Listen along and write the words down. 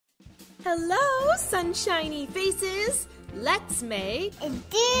Hello, sunshiny faces! Let's make It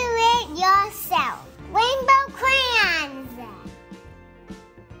Yourself Rainbow Crayons!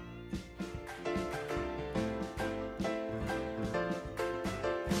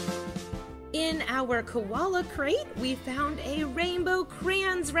 In our koala crate, we found a rainbow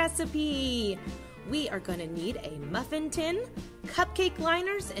crayons recipe. We are going to need a muffin tin, cupcake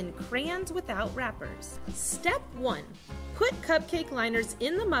liners, and crayons without wrappers. Step 1. Put cupcake liners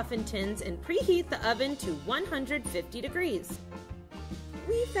in the muffin tins and preheat the oven to 150 degrees.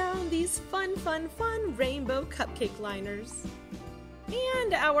 We found these fun rainbow cupcake liners.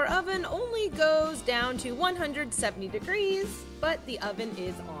 And our oven only goes down to 170 degrees, but the oven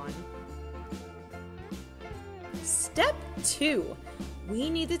is on. Step 2. We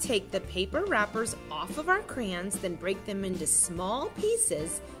need to take the paper wrappers off of our crayons, then break them into small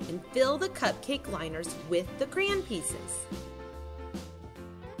pieces and fill the cupcake liners with the crayon pieces.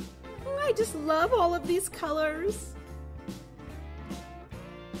 I just love all of these colors.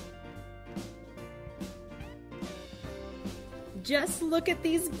 Just look at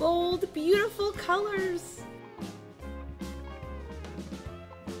these bold, beautiful colors.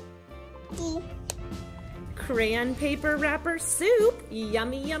 Crayon paper wrapper soup.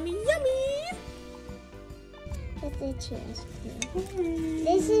 Yummy, yummy, yummy. This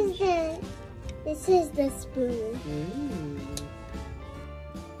is spoon. This is the spoon.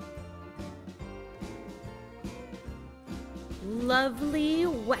 Lovely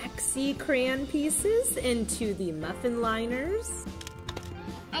waxy crayon pieces into the muffin liners.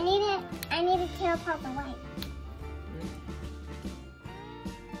 I need to tear apart the white.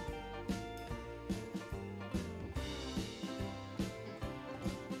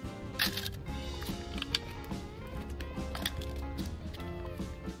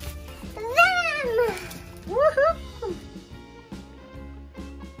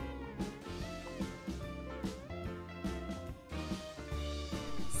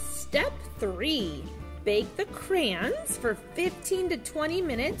 Step 3. Bake the crayons for 15 to 20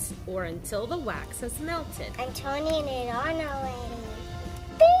 minutes or until the wax has melted. I'm turning it on already.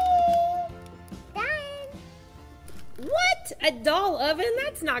 Bing! Done! What? A doll oven?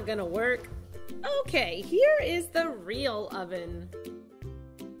 That's not gonna work. Okay, here is the real oven.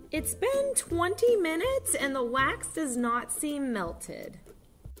 It's been 20 minutes and the wax does not seem melted.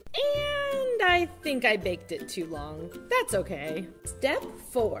 And I think I baked it too long. That's okay. Step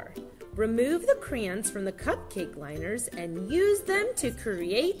 4. Remove the crayons from the cupcake liners and use them to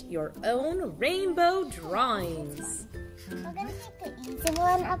create your own rainbow drawings. We're going to take the easy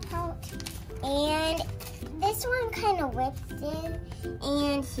one apart. And this one kind of whips in.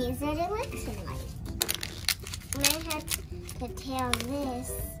 And here's what it looks like. And I had to tear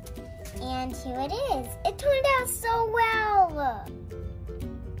this. And here it is. It turned out so well.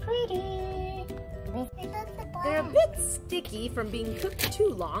 Pretty. They're a bit sticky from being cooked too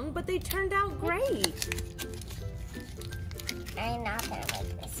long, but they turned out great. I'm not gonna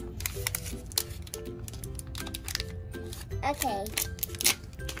make this one. Okay.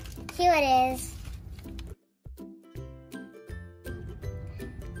 Here it is.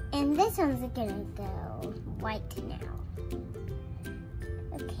 And this one's gonna go white now.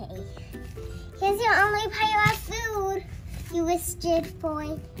 Okay. Here's your only pile of food, you mischief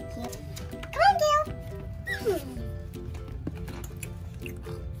boy. Here. Come on, Gail.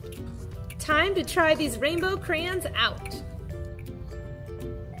 Time to try these rainbow crayons out.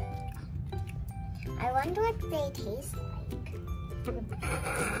 I wonder what they taste like.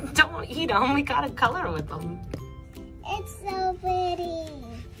 Don't eat them, we gotta color with them. It's so pretty.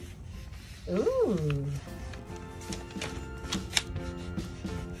 Ooh.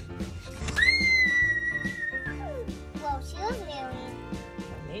 Whoa, she was reeling.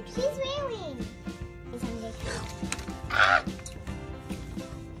 Maybe. She's reeling.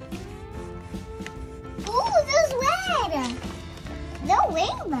 Ooh, this is red. No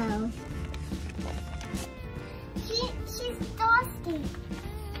rainbow. She's thirsty.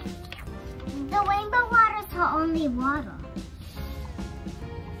 The rainbow water is her only water.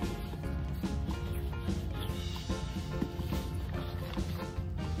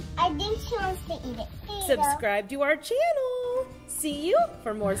 I think she wants to eat it. Subscribe to our channel. See you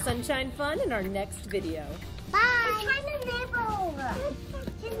for more sunshine fun in our next video. Bye. It's trying to nibble.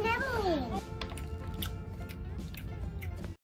 She's nibbling.